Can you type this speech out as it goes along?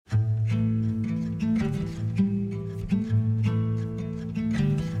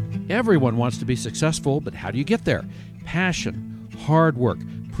Everyone wants to be successful, but how do you get there? Passion, hard work,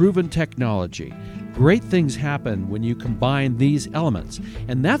 proven technology. Great things happen when you combine these elements,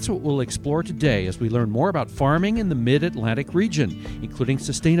 and that's what we'll explore today as we learn more about farming in the Mid-Atlantic region, including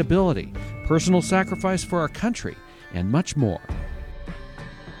sustainability, personal sacrifice for our country, and much more.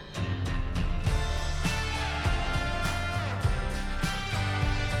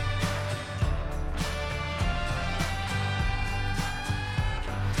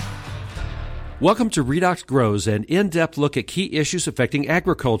 Welcome to Redox Grows, an in-depth look at key issues affecting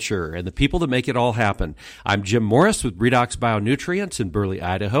agriculture and the people that make it all happen. I'm Jim Morris with Redox Bionutrients in Burley,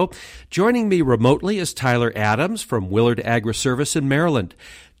 Idaho. Joining me remotely is Tyler Adams from Willard Agri-Service in Maryland.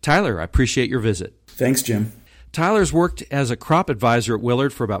 Tyler, I appreciate your visit. Thanks, Jim. Tyler's worked as a crop advisor at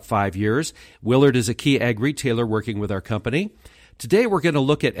Willard for about 5 years. Willard is a key ag retailer working with our company. Today, we're going to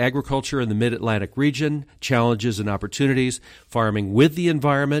look at agriculture in the Mid-Atlantic region, challenges and opportunities, farming with the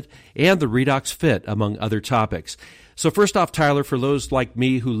environment, and the Redox Fit, among other topics. So first off, Tyler, for those like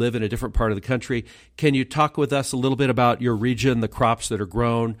me who live in a different part of the country, can you talk with us a little bit about your region, the crops that are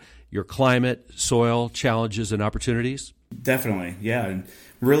grown, your climate, soil, challenges, and opportunities? Definitely, yeah. And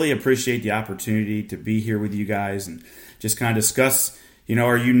really appreciate the opportunity to be here with you guys and just kind of discuss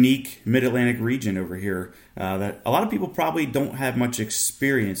our unique Mid-Atlantic region over here that a lot of people probably don't have much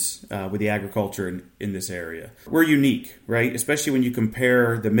experience with the agriculture in this area. We're unique, right? Especially when you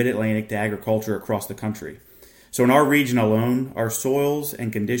compare the Mid-Atlantic to agriculture across the country. So in our region alone, our soils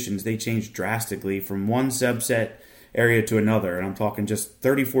and conditions, they change drastically from one subset area to another. And I'm talking just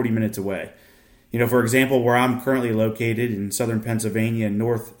 30, 40 minutes away. For example, where I'm currently located in southern Pennsylvania and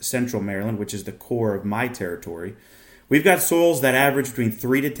north central Maryland, which is the core of my territory, we've got soils that average between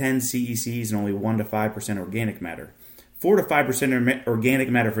 3 to 10 CECs and only 1 to 5% organic matter. 4 to 5% organic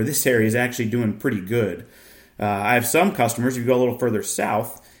matter for this area is actually doing pretty good. I have some customers, if you go a little further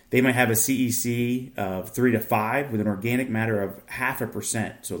south, they might have a CEC of 3 to 5 with an organic matter of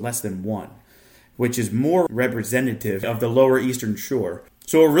 0.5%, so less than 1, which is more representative of the lower eastern shore.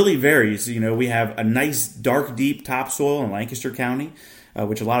 So it really varies. We have a nice dark, deep topsoil in Lancaster County,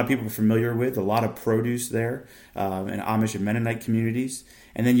 which a lot of people are familiar with, a lot of produce there in Amish and Mennonite communities.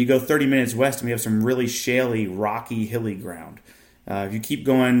 And then you go 30 minutes west and we have some really shaly, rocky, hilly ground. If you keep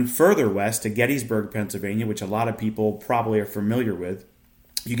going further west to Gettysburg, Pennsylvania, which a lot of people probably are familiar with,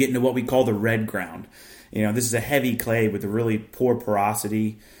 you get into what we call the red ground. This is a heavy clay with a really poor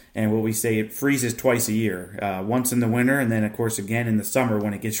porosity, and what we say it freezes twice a year, once in the winter and then, of course, again in the summer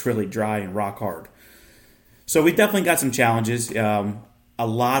when it gets really dry and rock hard. So we definitely got some challenges. A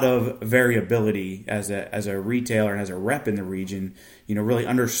lot of variability as a retailer and as a rep in the region, really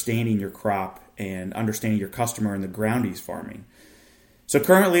understanding your crop and understanding your customer and the ground he's farming. So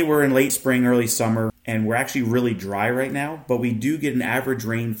currently we're in late spring, early summer, and we're actually really dry right now, but we do get an average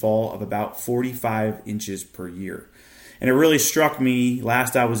rainfall of about 45 inches per year. And it really struck me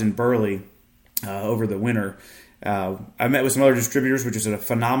last I was in Burley over the winter. I met with some other distributors, which is a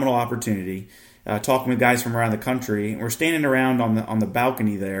phenomenal opportunity. Talking with guys from around the country. We're standing around on the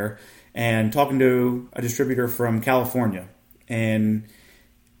balcony there and talking to a distributor from California. And,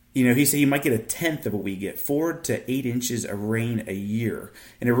 he said you might get a tenth of what we get, 4 to 8 inches of rain a year.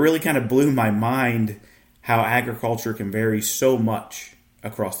 And it really kind of blew my mind how agriculture can vary so much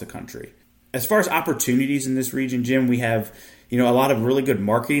across the country. As far as opportunities in this region, Jim, we have, a lot of really good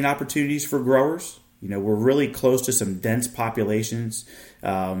marketing opportunities for growers. We're really close to some dense populations.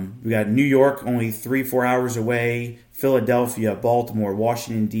 We got New York only 3-4 hours away, Philadelphia, Baltimore,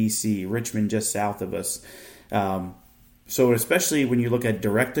 Washington, D.C., Richmond just south of us. So especially when you look at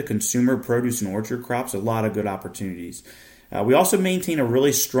direct-to-consumer produce and orchard crops, a lot of good opportunities. We also maintain a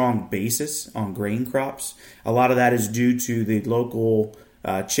really strong basis on grain crops. A lot of that is due to the local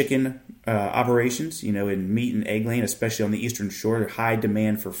chicken operations, in meat and egg land, especially on the eastern shore, high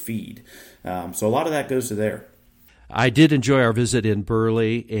demand for feed. So a lot of that goes to there. I did enjoy our visit in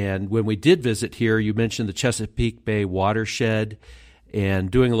Burley, and when we did visit here, you mentioned the Chesapeake Bay watershed,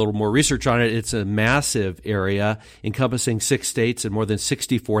 and doing a little more research on it, it's a massive area encompassing 6 states and more than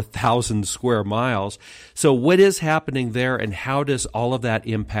 64,000 square miles. So what is happening there, and how does all of that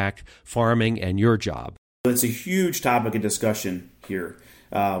impact farming and your job? It's a huge topic of discussion here.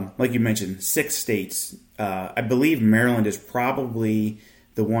 Like you mentioned, 6 states. I believe Maryland is probably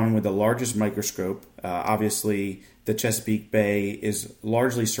the one with the largest microscope. Obviously, the Chesapeake Bay is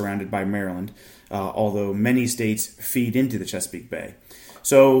largely surrounded by Maryland, although many states feed into the Chesapeake Bay.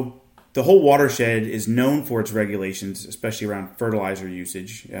 So the whole watershed is known for its regulations, especially around fertilizer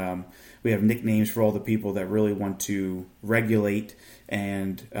usage. We have nicknames for all the people that really want to regulate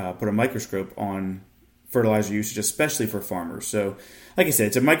and put a microscope on fertilizer usage, especially for farmers. So, like I said,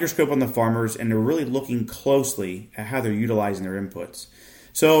 it's a microscope on the farmers, and they're really looking closely at how they're utilizing their inputs.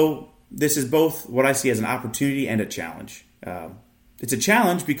 So this is both what I see as an opportunity and a challenge. It's a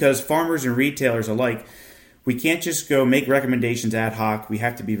challenge because farmers and retailers alike, we can't just go make recommendations ad hoc. We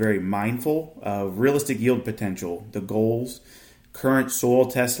have to be very mindful of realistic yield potential, the goals, current soil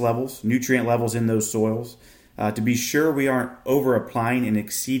test levels, nutrient levels in those soils, to be sure we aren't over applying and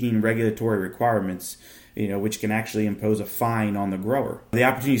exceeding regulatory requirements, which can actually impose a fine on the grower. The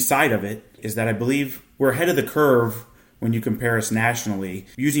opportunity side of it is that I believe we're ahead of the curve when you compare us nationally,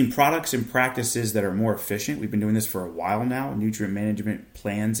 using products and practices that are more efficient. We've been doing this for a while now. Nutrient management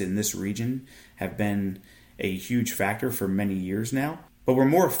plans in this region have been a huge factor for many years now. But we're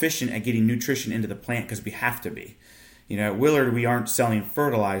more efficient at getting nutrition into the plant because we have to be. At Willard, we aren't selling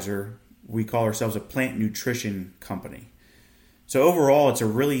fertilizer. We call ourselves a plant nutrition company. So overall, it's a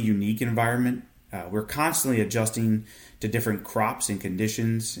really unique environment. We're constantly adjusting to different crops and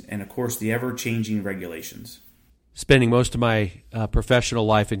conditions, and of course, the ever-changing regulations. Spending most of my professional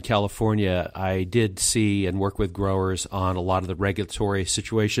life in California, I did see and work with growers on a lot of the regulatory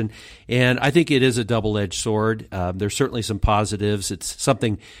situation, and I think it is a double-edged sword. There's certainly some positives. It's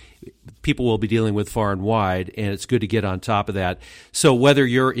something people will be dealing with far and wide, and it's good to get on top of that. So whether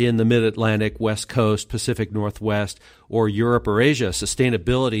you're in the Mid-Atlantic, West Coast, Pacific Northwest, or Europe or Asia,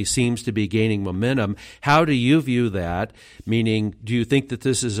 sustainability seems to be gaining momentum. How do you view that? Meaning, do you think that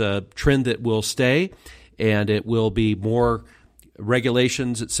this is a trend that will stay and it will be more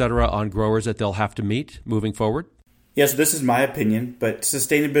regulations, et cetera, on growers that they'll have to meet moving forward? Yes, this is my opinion, but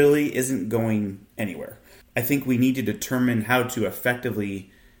sustainability isn't going anywhere. I think we need to determine how to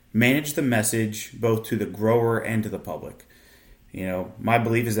effectively manage the message both to the grower and to the public. My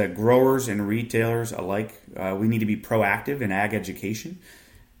belief is that growers and retailers alike, we need to be proactive in ag education.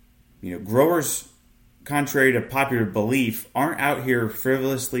 Growers, contrary to popular belief, aren't out here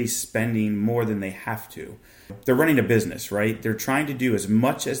frivolously spending more than they have to. They're running a business, right? They're trying to do as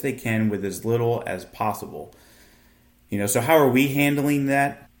much as they can with as little as possible. So how are we handling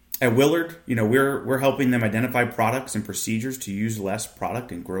that? At Willard, we're helping them identify products and procedures to use less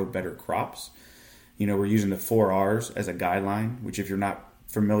product and grow better crops. We're using the 4 R's as a guideline, which if you're not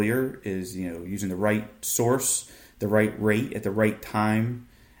familiar is, using the right source, the right rate at the right time,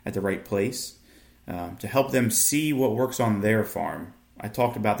 at the right place, to help them see what works on their farm. I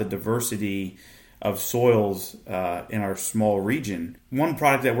talked about the diversity of soils in our small region. One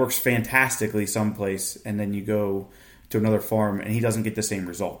product that works fantastically someplace, and then you go to another farm and he doesn't get the same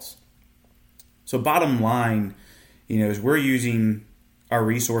results. So bottom line, is we're using our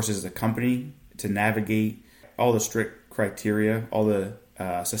resources as a company to navigate all the strict criteria, all the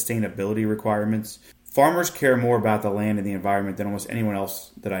sustainability requirements. Farmers care more about the land and the environment than almost anyone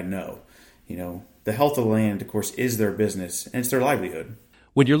else that I know. The health of the land, of course, is their business, and it's their livelihood.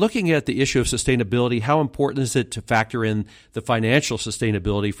 When you're looking at the issue of sustainability, how important is it to factor in the financial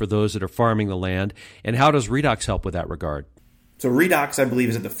sustainability for those that are farming the land, and how does Redox help with that regard? So Redox, I believe,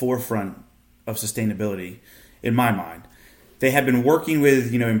 is at the forefront of sustainability in my mind. They have been working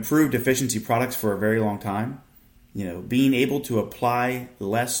with, improved efficiency products for a very long time. Being able to apply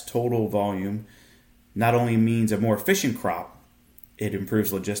less total volume not only means a more efficient crop, it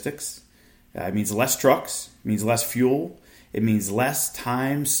improves logistics. It means less trucks, it means less fuel, it means less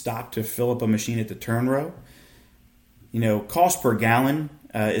time stopped to fill up a machine at the turn row. Cost per gallon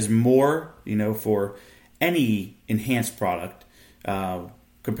is more, for any enhanced product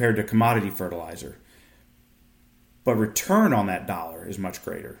compared to commodity fertilizer. But return on that dollar is much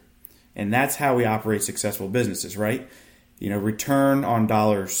greater. And that's how we operate successful businesses, right? Return on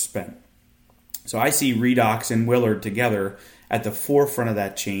dollars spent. So I see Redox and Willard together at the forefront of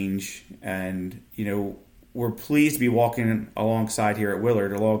that change. And, we're pleased to be walking alongside here at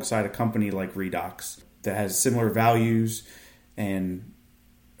Willard, alongside a company like Redox that has similar values and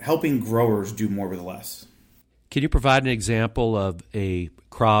helping growers do more with less. Can you provide an example of a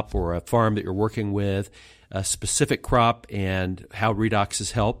crop or a farm that you're working with, a specific crop, and how Redox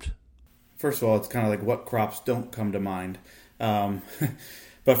has helped? First of all, it's kind of like what crops don't come to mind.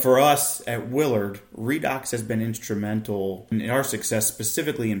 But for us at Willard, Redox has been instrumental in our success,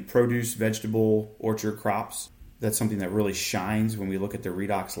 specifically in produce, vegetable, orchard crops. That's something that really shines when we look at the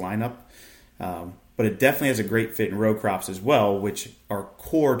Redox lineup. But it definitely has a great fit in row crops as well, which are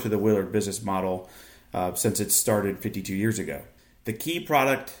core to the Willard business model since it started 52 years ago. The key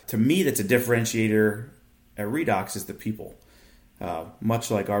product, to me, that's a differentiator at Redox is the people.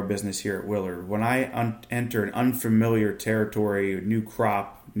 Much like our business here at Willard, when I enter an unfamiliar territory, a new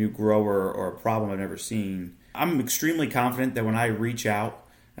crop, new grower, or a problem I've never seen, I'm extremely confident that when I reach out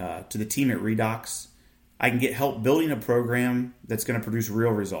to the team at Redox, I can get help building a program that's going to produce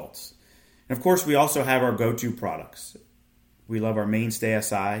real results. And of course, we also have our go-to products. We love our mainstay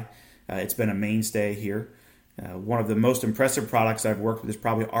SI. It's been a mainstay here. One of the most impressive products I've worked with is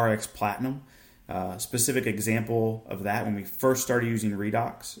probably RX Platinum. Specific example of that, when we first started using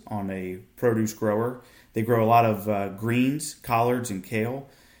Redox on a produce grower, they grow a lot of greens, collards, and kale,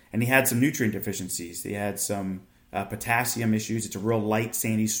 and he had some nutrient deficiencies. They had some potassium issues. It's a real light,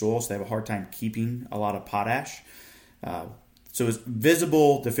 sandy soil, so they have a hard time keeping a lot of potash. So it's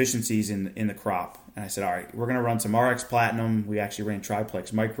visible deficiencies in the crop. And I said, all right, we're going to run some RX Platinum. We actually ran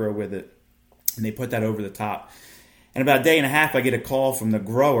Triplex Micro with it, and they put that over the top. And about a day and a half, I get a call from the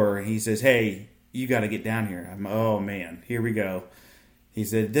grower, and he says, hey, you got to get down here. I'm, oh, man, here we go. He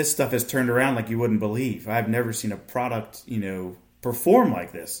said, this stuff has turned around like you wouldn't believe. I've never seen a product, perform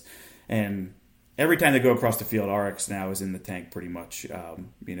like this. And every time they go across the field, RX now is in the tank pretty much.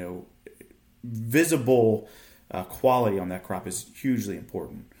 Visible quality on that crop is hugely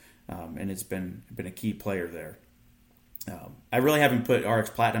important, and it's been a key player there. I really haven't put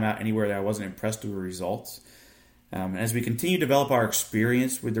RX Platinum out anywhere that I wasn't impressed with the results. As we continue to develop our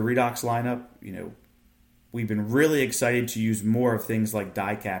experience with the Redox lineup, we've been really excited to use more of things like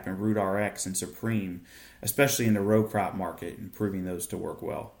DiCap and Root RX and Supreme, especially in the row crop market, improving those to work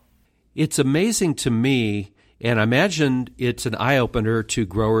well. It's amazing to me, and I imagine it's an eye-opener to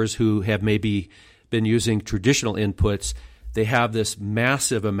growers who have maybe been using traditional inputs. They have this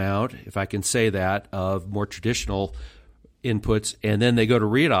massive amount, if I can say that, of more traditional inputs, and then they go to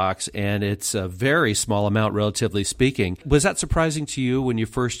Redox, and it's a very small amount, relatively speaking. Was that surprising to you when you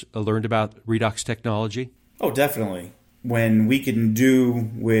first learned about Redox technology? Oh, definitely. When we can do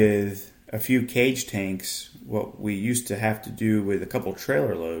with a few cage tanks what we used to have to do with a couple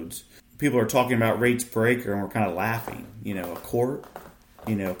trailer loads, people are talking about rates per acre, and we're kind of laughing. A quart,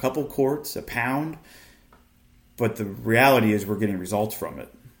 a couple quarts, a pound. But the reality is we're getting results from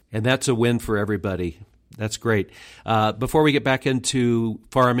it. And that's a win for everybody. That's great. Before we get back into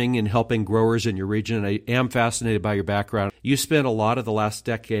farming and helping growers in your region, I am fascinated by your background. You spent a lot of the last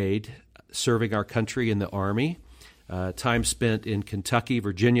decade serving our country in the Army, time spent in Kentucky,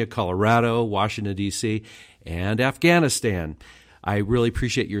 Virginia, Colorado, Washington, D.C., and Afghanistan. I really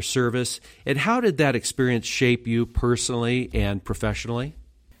appreciate your service. And how did that experience shape you personally and professionally?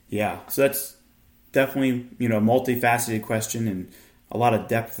 Yeah, so that's definitely, a multifaceted question and a lot of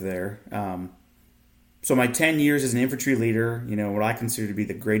depth there. So my 10 years as an infantry leader, what I consider to be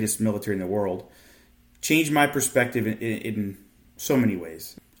the greatest military in the world, changed my perspective in so many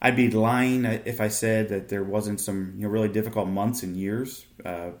ways. I'd be lying if I said that there wasn't some really difficult months and years,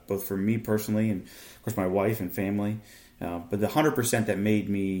 both for me personally and, of course, my wife and family. But the 100% that made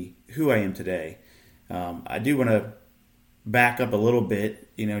me who I am today. I do want to back up a little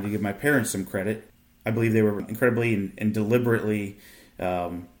bit, to give my parents some credit. I believe they were incredibly and deliberately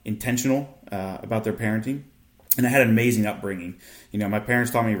intentional about their parenting. And I had an amazing upbringing. My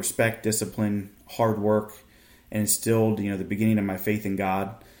parents taught me respect, discipline, hard work, and instilled, the beginning of my faith in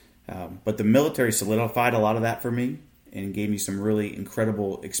God. But the military solidified a lot of that for me and gave me some really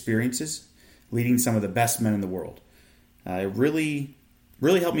incredible experiences, leading some of the best men in the world. It really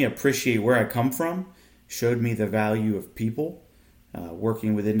helped me appreciate where I come from, showed me the value of people,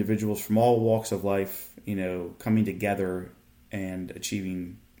 working with individuals from all walks of life, coming together and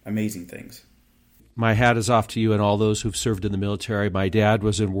achieving amazing things. My hat is off to you and all those who've served in the military. My dad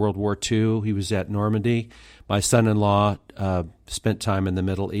was in World War II. He was at Normandy. My son-in-law spent time in the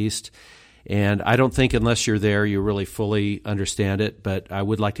Middle East. And I don't think unless you're there, you really fully understand it. But I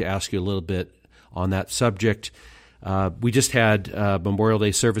would like to ask you a little bit on that subject. We just had Memorial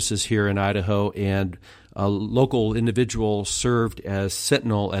Day services here in Idaho, and a local individual served as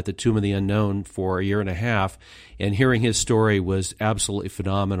sentinel at the Tomb of the Unknown for a year and a half, and hearing his story was absolutely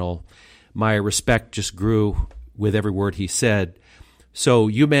phenomenal. My respect just grew with every word he said. So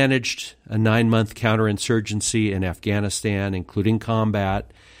you managed a 9-month counterinsurgency in Afghanistan, including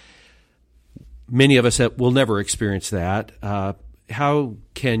combat. Many of us will never experience that. How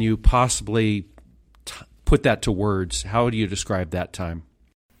can you possibly put that to words? How do you describe that time?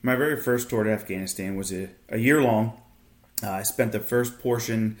 My very first tour to Afghanistan was a year long. I spent the first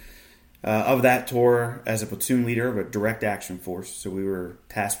portion of that tour as a platoon leader of a direct action force. So we were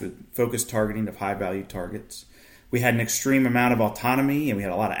tasked with focused targeting of high-value targets. We had an extreme amount of autonomy, and we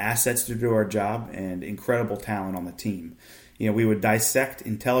had a lot of assets to do our job and incredible talent on the team. We would dissect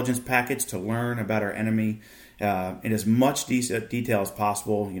intelligence packets to learn about our enemy in as much detail as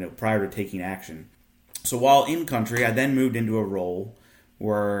possible, prior to taking action. So while in country, I then moved into a role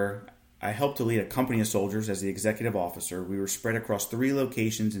where I helped to lead a company of soldiers as the executive officer. We were spread across 3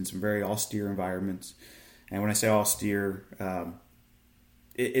 locations in some very austere environments. And when I say austere,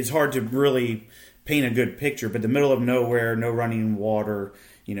 it's hard to really paint a good picture, but the middle of nowhere, no running water,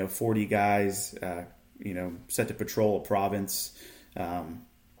 40 guys, set to patrol a province, probably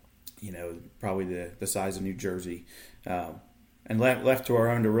the size of New Jersey, and left to our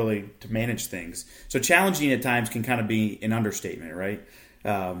own to manage things. So challenging at times can kind of be an understatement, right?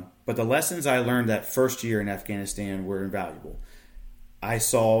 But the lessons I learned that first year in Afghanistan were invaluable. I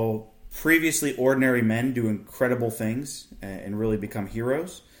saw previously ordinary men do incredible things and really become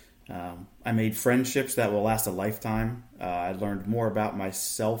heroes. I made friendships that will last a lifetime. I learned more about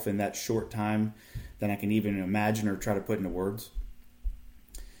myself in that short time than I can even imagine or try to put into words.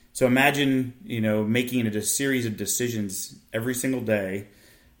 So imagine, making a series of decisions every single day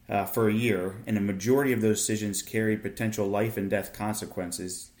for a year, and a majority of those decisions carry potential life and death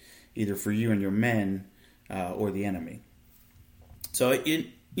consequences, either for you and your men or the enemy. So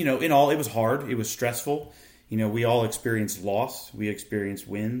in all, it was hard. It was stressful. We all experienced loss. We experienced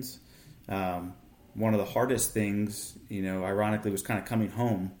wins. One of the hardest things, ironically, was kind of coming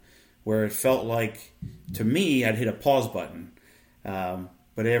home, where it felt like, to me, I'd hit a pause button.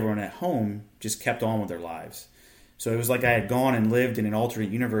 But everyone at home just kept on with their lives. So it was like I had gone and lived in an alternate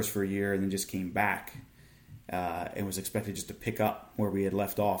universe for a year and then just came back and was expected just to pick up where we had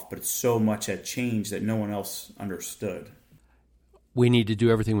left off. But so much had changed that no one else understood. We need to do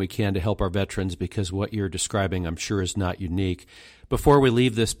everything we can to help our veterans, because what you're describing, I'm sure, is not unique. Before we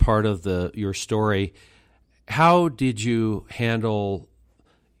leave this part of your story, how did you handle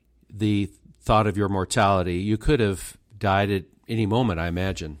the thought of your mortality? You could have died at any moment, I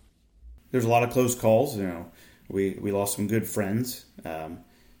imagine. There's a lot of close calls. We lost some good friends.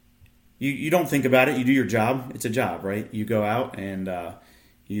 You don't think about it. You do your job. It's a job, right? You go out and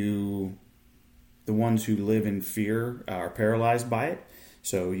the ones who live in fear are paralyzed by it.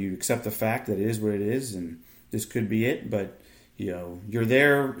 So you accept the fact that it is what it is, and this could be it. But you're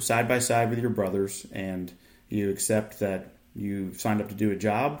there side by side with your brothers, and you accept that you signed up to do a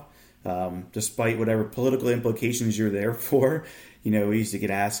job. Despite whatever political implications you're there for, we used to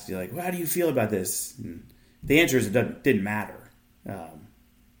get asked, well, how do you feel about this? And the answer is it didn't matter.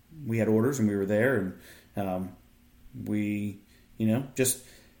 We had orders and we were there, and we, just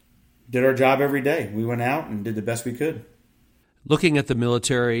did our job every day. We went out and did the best we could. Looking at the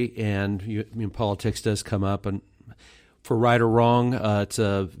military, and politics does come up, and for right or wrong, it's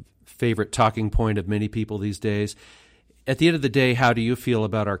a favorite talking point of many people these days. At the end of the day, how do you feel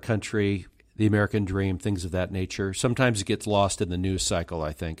about our country, the American dream, things of that nature? Sometimes it gets lost in the news cycle,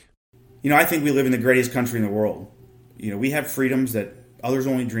 I think. I think we live in the greatest country in the world. We have freedoms that others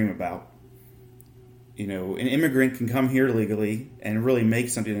only dream about. An immigrant can come here legally and really make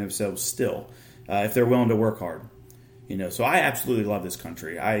something of themselves still, if they're willing to work hard. So I absolutely love this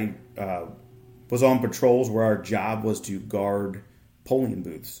country. I was on patrols where our job was to guard polling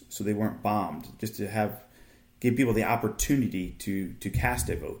booths so they weren't bombed, just to give people the opportunity to cast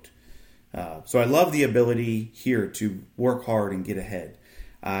a vote. So I love the ability here to work hard and get ahead.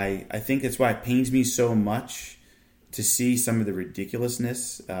 I think that's why it pains me so much to see some of the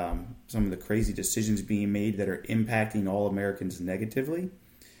ridiculousness, some of the crazy decisions being made that are impacting all Americans negatively.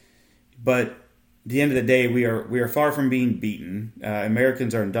 But at the end of the day, we are far from being beaten.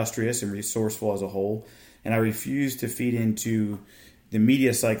 Americans are industrious and resourceful as a whole, and I refuse to feed into the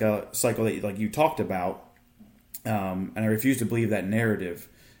media cycle that, like you talked about, and I refuse to believe that narrative.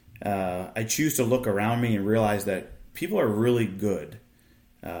 I choose to look around me and realize that people are really good.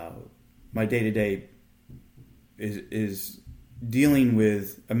 My day-to-day is dealing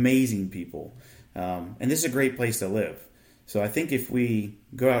with amazing people. And this is a great place to live. So I think if we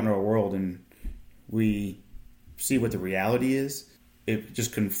go out in our world and we see what the reality is, it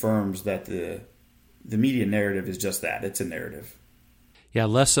just confirms that the media narrative is just that. It's a narrative. Yeah,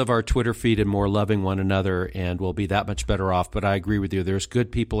 less of our Twitter feed and more loving one another, and we'll be that much better off. But I agree with you. There's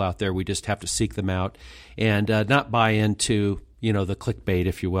good people out there. We just have to seek them out and not buy into, the clickbait,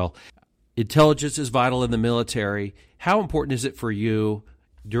 if you will. Intelligence is vital in the military. How important is it for you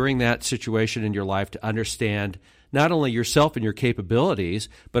during that situation in your life to understand not only yourself and your capabilities,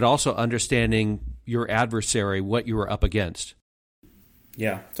 but also understanding your adversary, what you were up against?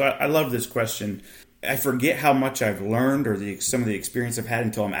 Yeah, so I love this question. I forget how much I've learned or some of the experience I've had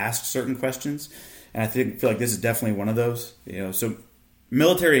until I'm asked certain questions. And I feel like this is definitely one of those. So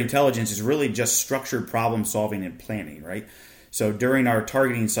military intelligence is really just structured problem solving and planning, right? So during our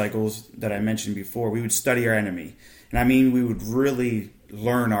targeting cycles that I mentioned before, we would study our enemy. And we would really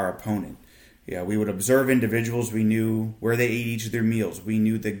learn our opponent. Yeah, we would observe individuals. We knew where they ate each of their meals. We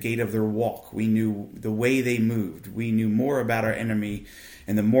knew the gait of their walk. We knew the way they moved. We knew more about our enemy,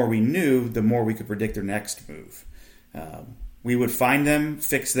 and the more we knew, the more we could predict their next move. We would find them,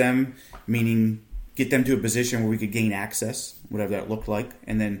 fix them, meaning get them to a position where we could gain access, whatever that looked like,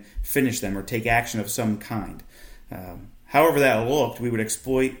 and then finish them or take action of some kind. However that looked, we would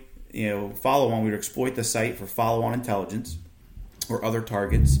exploit, follow-on. We would exploit the site for follow-on intelligence or other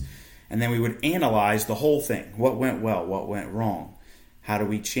targets. And then we would analyze the whole thing. What went well? What went wrong? How do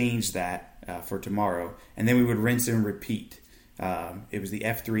we change that for tomorrow? And then we would rinse and repeat. It was the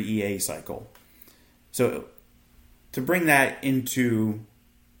F3EA cycle. So to bring that into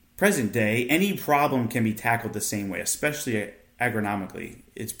present day, any problem can be tackled the same way, especially agronomically.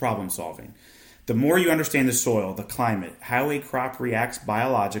 It's problem solving. The more you understand the soil, the climate, how a crop reacts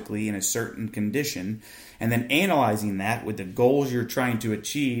biologically in a certain condition, and then analyzing that with the goals you're trying to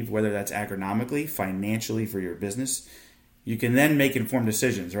achieve, whether that's agronomically, financially for your business, you can then make informed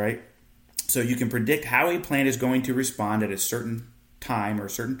decisions, right? So you can predict how a plant is going to respond at a certain time or a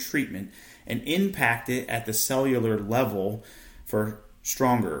certain treatment and impact it at the cellular level for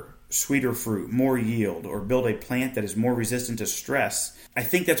stronger, sweeter fruit, more yield, or build a plant that is more resistant to stress. I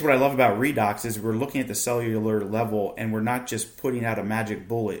think that's what I love about redox is we're looking at the cellular level and we're not just putting out a magic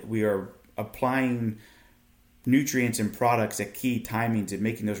bullet. We are applying nutrients and products at key timings and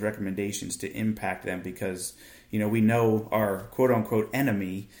making those recommendations to impact them because, we know our quote-unquote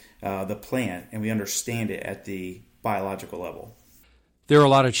enemy, the plant, and we understand it at the biological level. There are a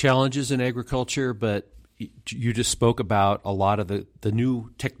lot of challenges in agriculture, but you just spoke about a lot of the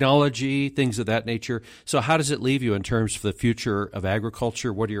new technology, things of that nature. So how does it leave you in terms of the future of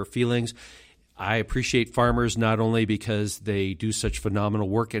agriculture? What are your feelings? I appreciate farmers not only because they do such phenomenal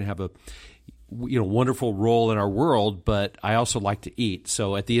work and have a wonderful role in our world, but I also like to eat.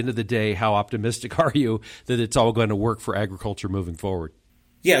 So at the end of the day, how optimistic are you that it's all going to work for agriculture moving forward?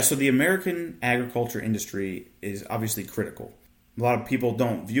 Yeah, so the American agriculture industry is obviously critical. A lot of people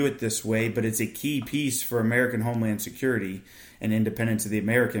don't view it this way, but it's a key piece for American homeland security and independence of the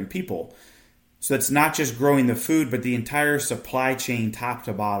American people. So it's not just growing the food, but the entire supply chain top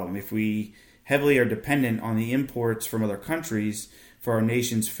to bottom. If we heavily are dependent on the imports from other countries for our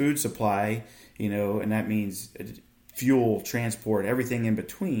nation's food supply, and that means fuel, transport, everything in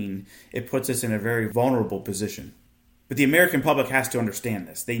between, it puts us in a very vulnerable position. But the American public has to understand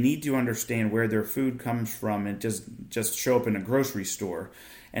this. They need to understand where their food comes from and just show up in a grocery store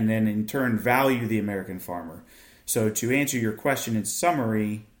and then in turn value the American farmer. So to answer your question in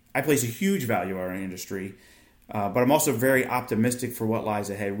summary, I place a huge value on our industry, but I'm also very optimistic for what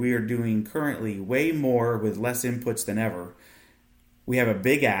lies ahead. We are doing currently way more with less inputs than ever. We have a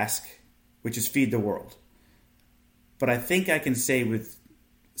big ask, which is feed the world. But I think I can say with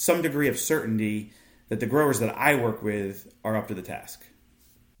some degree of certainty that the growers that I work with are up to the task.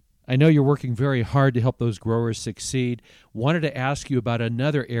 I know you're working very hard to help those growers succeed. Wanted to ask you about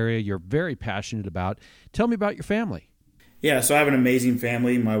another area you're very passionate about. Tell me about your family. Yeah, so I have an amazing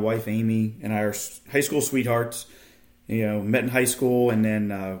family. My wife, Amy, and I are high school sweethearts. Met in high school and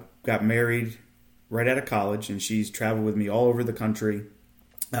then got married right out of college, and she's traveled with me all over the country,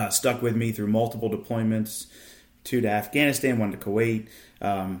 stuck with me through multiple deployments, 2 to Afghanistan, 1 to Kuwait.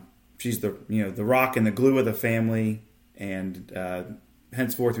 She's the rock and the glue of the family, and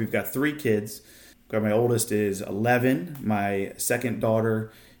henceforth we've got 3 kids. My oldest is 11, my second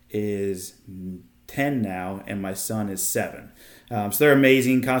daughter is 10 now, and my son is 7. So they're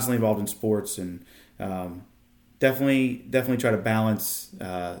amazing, constantly involved in sports, and definitely try to balance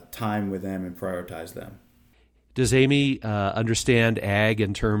time with them and prioritize them. Does Amy understand ag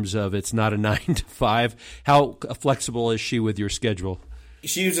in terms of it's not a 9 to 5? How flexible is she with your schedule?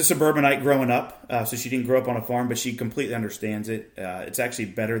 She was a suburbanite growing up, so she didn't grow up on a farm, but she completely understands it. It's actually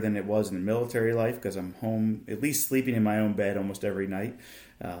better than it was in the military life because I'm home, at least sleeping in my own bed almost every night.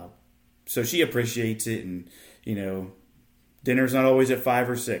 So she appreciates it, and, dinner's not always at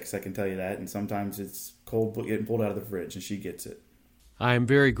 5 or 6, I can tell you that, and sometimes it's cold getting pulled out of the fridge, and she gets it. I'm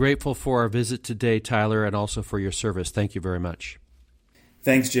very grateful for our visit today, Tyler, and also for your service. Thank you very much.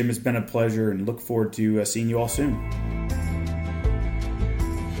 Thanks, Jim. It's been a pleasure, and look forward to seeing you all soon.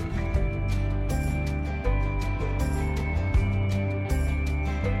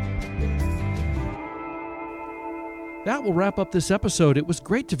 That will wrap up this episode. It was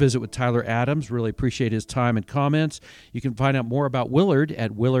great to visit with Tyler Adams. Really appreciate his time and comments. You can find out more about Willard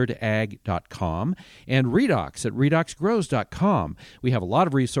at willardag.com and Redox at redoxgrows.com. We have a lot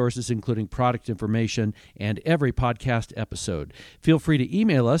of resources, including product information and every podcast episode. Feel free to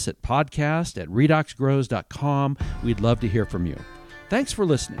email us at podcast@redoxgrows.com. We'd love to hear from you. Thanks for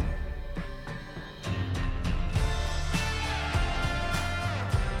listening.